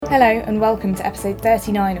Hello and welcome to episode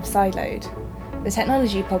 39 of Sideload, the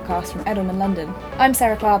technology podcast from Edelman London. I'm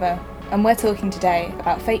Sarah Claver and we're talking today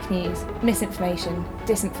about fake news, misinformation,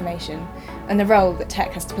 disinformation and the role that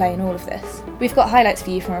tech has to play in all of this. We've got highlights for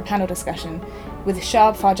you from a panel discussion with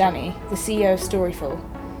Shahab Farjani, the CEO of Storyful,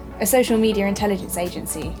 a social media intelligence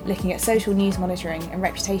agency looking at social news monitoring and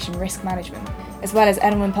reputation risk management, as well as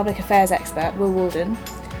Edelman public affairs expert Will Walden,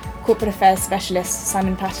 corporate affairs specialist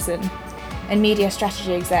Simon Patterson, and media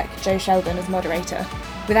strategy exec Joe Sheldon as moderator.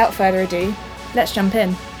 Without further ado, let's jump in.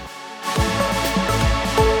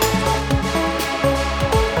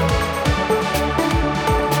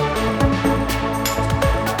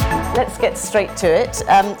 Let's get straight to it.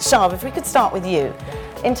 Shahab, if we could start with you.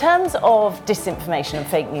 In terms of disinformation and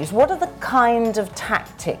fake news, what are the kind of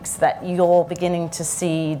tactics that you're beginning to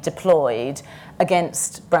see deployed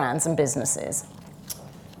against brands and businesses?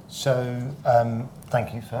 So,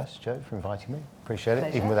 thank you first, Joe, for inviting me. Appreciate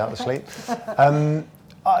it, even without the sleep.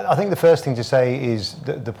 I think the first thing to say is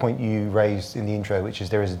the point you raised in the intro, which is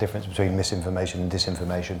there is a difference between misinformation and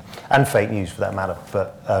disinformation, and fake news for that matter,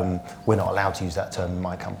 but we're not allowed to use that term in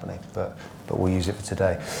my company, but we'll use it for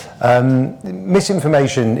today.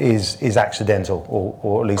 Misinformation is accidental,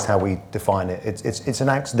 or at least how we define it. It's an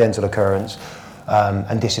accidental occurrence.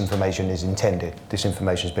 And disinformation is intended.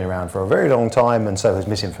 Disinformation has been around for a very long time, and so has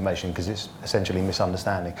misinformation, because it's essentially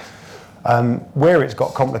misunderstanding. Where it's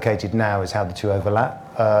got complicated now is how the two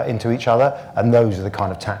overlap into each other, and those are the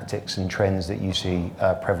kind of tactics and trends that you see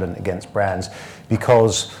prevalent against brands,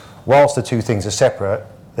 because whilst the two things are separate,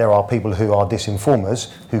 there are people who are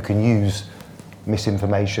disinformers who can use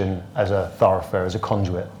misinformation as a thoroughfare, as a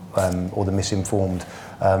conduit, or the misinformed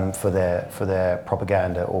for their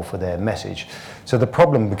propaganda or for their message. So the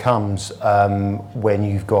problem becomes when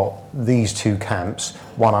you've got these two camps,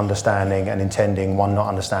 one understanding and intending, one not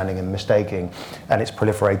understanding and mistaking, and it's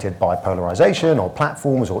proliferated by polarization or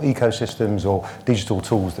platforms or ecosystems or digital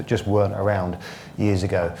tools that just weren't around years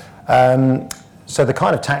ago. So the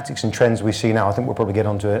kind of tactics and trends we see now, I think we'll probably get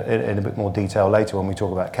onto it in a bit more detail later when we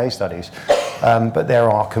talk about case studies. But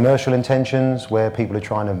there are commercial intentions where people are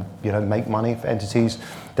trying to, make money for entities.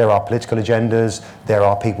 There are political agendas. There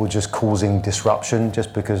are people just causing disruption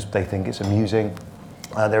just because they think it's amusing.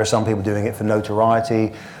 There are some people doing it for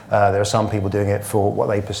notoriety. There are some people doing it for what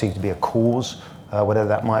they perceive to be a cause, whatever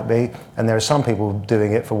that might be. And there are some people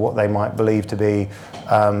doing it for what they might believe to be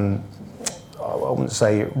I wouldn't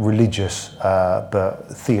say religious, but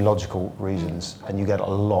theological reasons, and you get a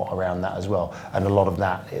lot around that as well, and a lot of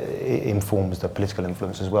that informs the political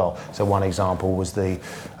influence as well. So one example was I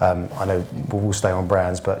know we'll stay on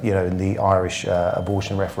brands, but in the Irish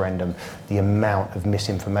abortion referendum, the amount of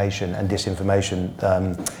misinformation and disinformation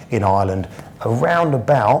in Ireland, around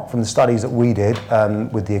about, from the studies that we did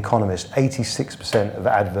with The Economist, 86% of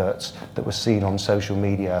adverts that were seen on social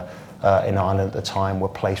media in Ireland at the time were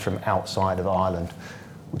placed from outside of Ireland,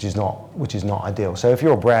 which is not ideal. So if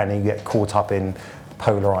you're a brand and you get caught up in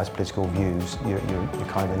polarised political views, you're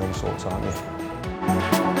kind of in all sorts, aren't you?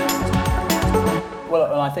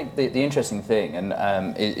 Well, I think the interesting thing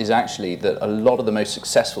is actually that a lot of the most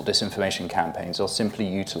successful disinformation campaigns are simply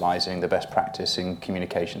utilising the best practice in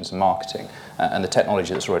communications and marketing and the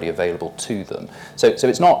technology that's already available to them. So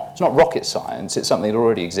it's not rocket science, it's something that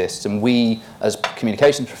already exists, and we as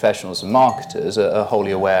communications professionals and marketers are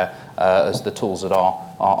wholly aware as the tools at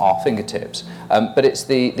our fingertips. But it's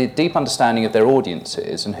the deep understanding of their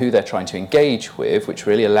audiences and who they're trying to engage with, which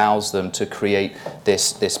really allows them to create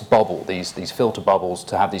this bubble, these filter bubbles,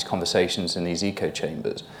 to have these conversations in these echo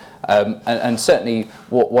chambers. And certainly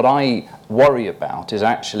what I worry about is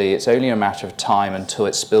actually it's only a matter of time until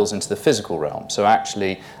it spills into the physical realm. So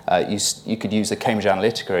actually you could use the Cambridge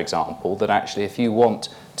Analytica example, that actually if you want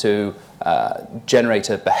to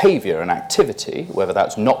generate a behaviour, an activity, whether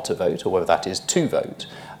that's not to vote or whether that is to vote,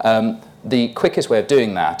 the quickest way of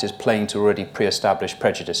doing that is playing to already pre-established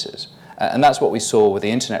prejudices. And that's what we saw with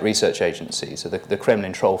the Internet Research Agency, so the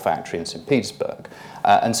Kremlin Troll Factory in St. Petersburg.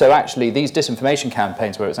 And so actually these disinformation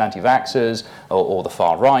campaigns, whether it's anti-vaxxers or the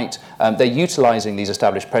far right, they're utilising these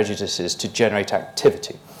established prejudices to generate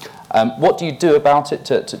activity. What do you do about it,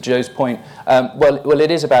 to Joe's point? Well,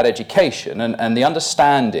 it is about education and the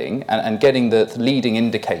understanding and getting the leading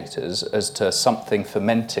indicators as to something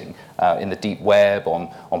fermenting in the deep web,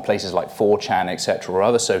 on places like 4chan, etc., or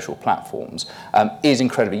other social platforms, is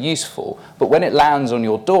incredibly useful. But when it lands on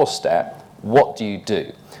your doorstep, what do you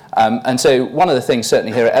do? And so one of the things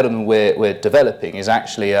certainly here at Edelman we're developing is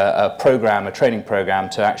actually a training program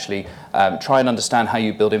to actually try and understand how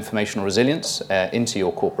you build informational resilience into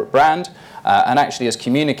your corporate brand, and actually as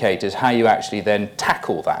communicators how you actually then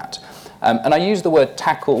tackle that. And I use the word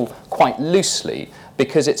tackle quite loosely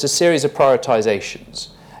because it's a series of prioritizations.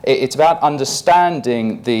 It's about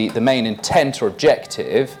understanding the main intent or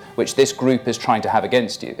objective which this group is trying to have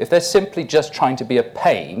against you. If they're simply just trying to be a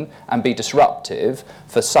pain and be disruptive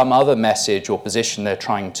for some other message or position they're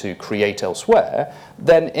trying to create elsewhere,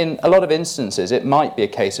 then in a lot of instances it might be a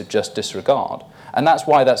case of just disregard. And that's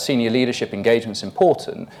why that senior leadership engagement is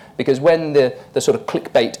important, because when the sort of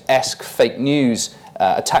clickbait-esque fake news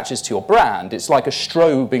attaches to your brand, it's like a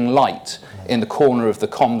strobing light in the corner of the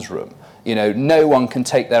comms room. You know, no one can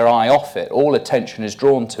take their eye off it. All attention is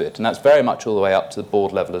drawn to it, and that's very much all the way up to the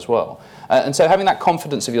board level as well. And so having that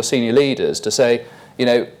confidence of your senior leaders to say, you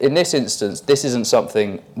know, in this instance, this isn't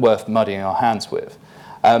something worth muddying our hands with.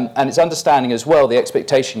 And it's understanding as well the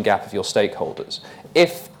expectation gap of your stakeholders.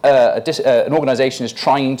 If an organisation is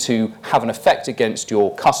trying to have an effect against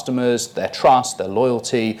your customers, their trust, their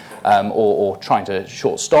loyalty, or trying to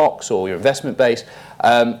short stocks or your investment base,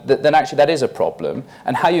 then actually that is a problem.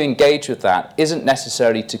 And how you engage with that isn't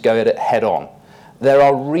necessarily to go at it head on. There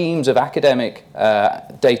are reams of academic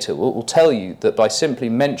data will tell you that by simply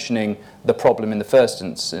mentioning the problem in the first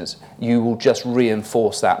instance, you will just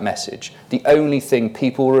reinforce that message. The only thing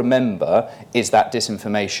people remember is that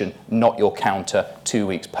disinformation, not your counter 2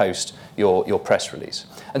 weeks post your press release.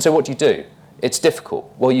 And so what do? It's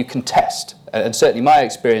difficult. Well, you can test. And certainly my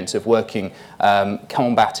experience of working,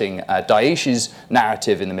 combating Daesh's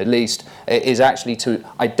narrative in the Middle East is actually to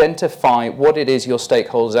identify what it is your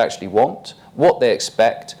stakeholders actually want, what they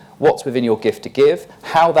expect, what's within your gift to give,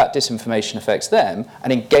 how that disinformation affects them,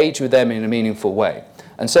 and engage with them in a meaningful way.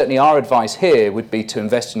 And certainly our advice here would be to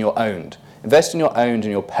invest in your owned. Invest in your owned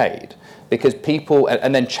and your paid, because people,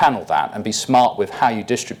 and then channel that and be smart with how you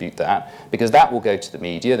distribute that, because that will go to the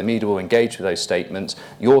media will engage with those statements,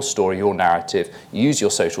 your story, your narrative, use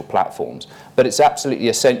your social platforms. But it's absolutely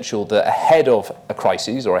essential that ahead of a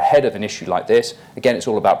crisis or ahead of an issue like this, again, it's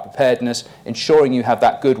all about preparedness, ensuring you have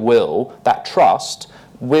that goodwill, that trust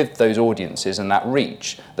with those audiences and that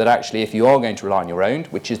reach, that actually if you are going to rely on your own,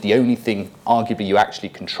 which is the only thing arguably you actually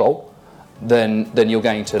control, then you're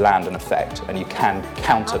going to land an effect, and you can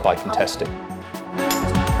counter by contesting.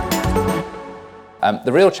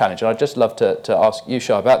 The real challenge, and I'd just love to ask you,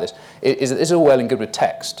 Shah, about this, is that this is all well and good with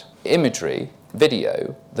text. Imagery,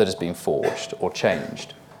 video that has been forged or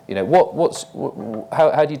changed. You know,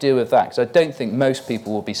 how do you deal with that? Because I don't think most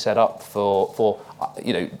people will be set up for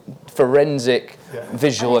forensic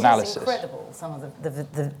visual analysis. It's incredible, some of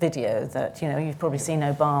the video that, you know, you've probably seen the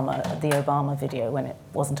Obama video when it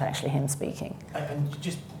wasn't actually him speaking. And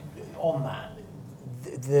just on that,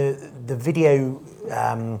 the video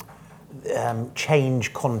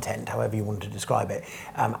change content, however you want to describe it,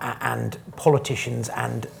 and politicians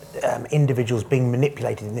and individuals being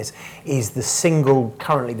manipulated in this is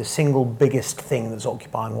currently the single biggest thing that's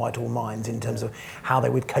occupying Whitehall minds in terms of how they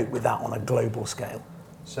would cope with that on a global scale.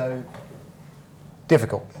 So,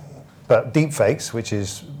 difficult. But deepfakes, which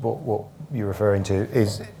is what you're referring to,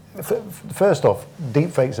 is, first off,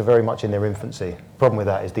 deepfakes are very much in their infancy. The problem with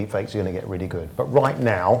that is deepfakes are going to get really good. But right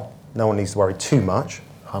now, no one needs to worry too much.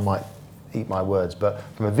 I might eat my words, but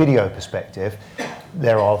from a video perspective,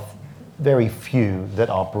 there are very few that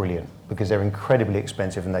are brilliant because they're incredibly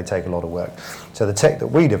expensive and they take a lot of work. So the tech that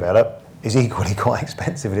we develop is equally quite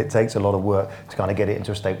expensive, and it takes a lot of work to kind of get it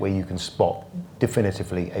into a state where you can spot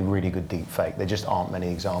definitively a really good deep fake. There just aren't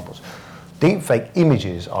many examples. Deep fake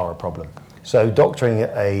images are a problem. So doctoring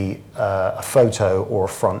a photo or a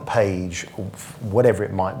front page, or whatever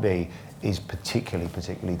it might be, is particularly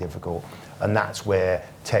difficult. And that's where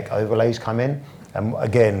tech overlays come in. And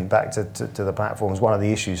again, back to the platforms, one of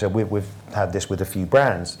the issues, so we've had this with a few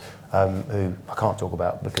brands who I can't talk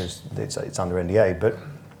about because it's under NDA, but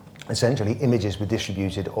essentially images were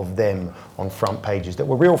distributed of them on front pages that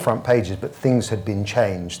were real front pages, but things had been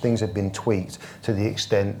changed, things had been tweaked to the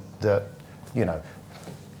extent that, you know,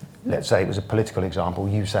 let's say it was a political example,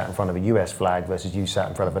 you sat in front of a US flag versus you sat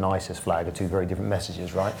in front of an ISIS flag are two very different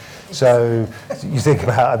messages, right? So you think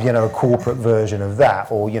about, you know, a corporate version of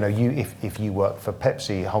that, or, you know, if you work for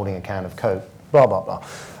Pepsi holding a can of Coke, blah, blah, blah.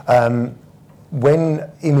 When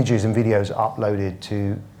images and videos are uploaded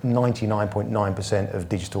to 99.9% of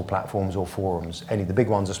digital platforms or forums, any of the big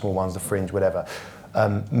ones, the small ones, the fringe, whatever,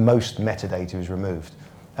 most metadata is removed.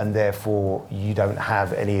 And therefore you don't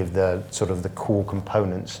have any of the sort of the core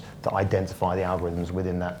components that identify the algorithms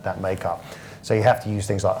within that makeup. So you have to use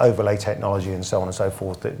things like overlay technology and so on and so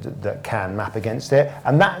forth that can map against it,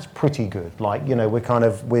 and that's pretty good. Like, you know,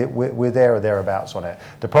 we're there or thereabouts on it.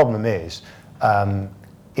 The problem is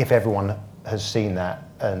if everyone has seen that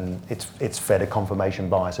and it's fed a confirmation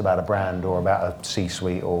bias about a brand or about a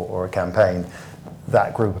C-suite or a campaign,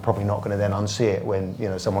 that group are probably not going to then unsee it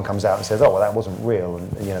when someone comes out and says, oh well, that wasn't real,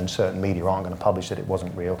 and certain media aren't going to publish that it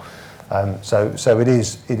wasn't real. So it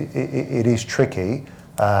is tricky.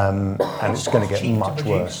 And it's going to get much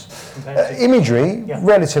worse. Imagery,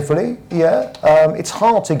 relatively, yeah. It's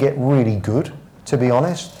hard to get really good, to be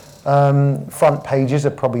honest. Front pages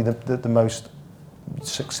are probably the most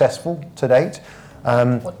successful to date.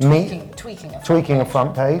 Tweaking a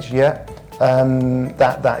front page, yeah.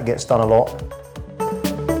 That gets done a lot.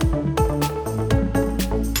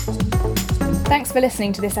 Thanks for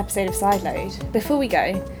listening to this episode of Sideload. Before we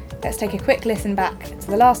go, let's take a quick listen back to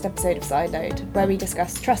the last episode of Sideload, where we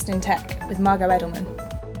discussed trust in tech with Margot Edelman.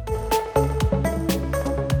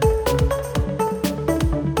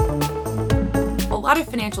 A lot of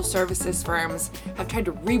financial services firms have tried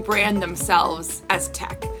to rebrand themselves as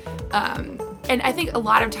tech. And I think a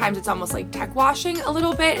lot of times it's almost like tech washing a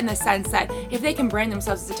little bit, in the sense that if they can brand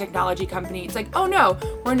themselves as a technology company, it's like, oh no,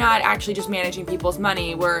 we're not actually just managing people's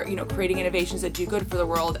money, we're creating innovations that do good for the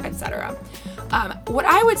world, etc. What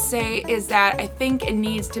I would say is that I think it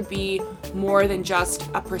needs to be more than just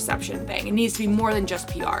a perception thing. It needs to be more than just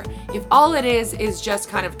PR. If all it is just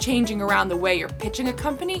kind of changing around the way you're pitching a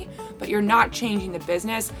company, but you're not changing the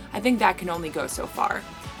business, I think that can only go so far.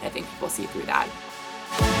 And I think people see through that.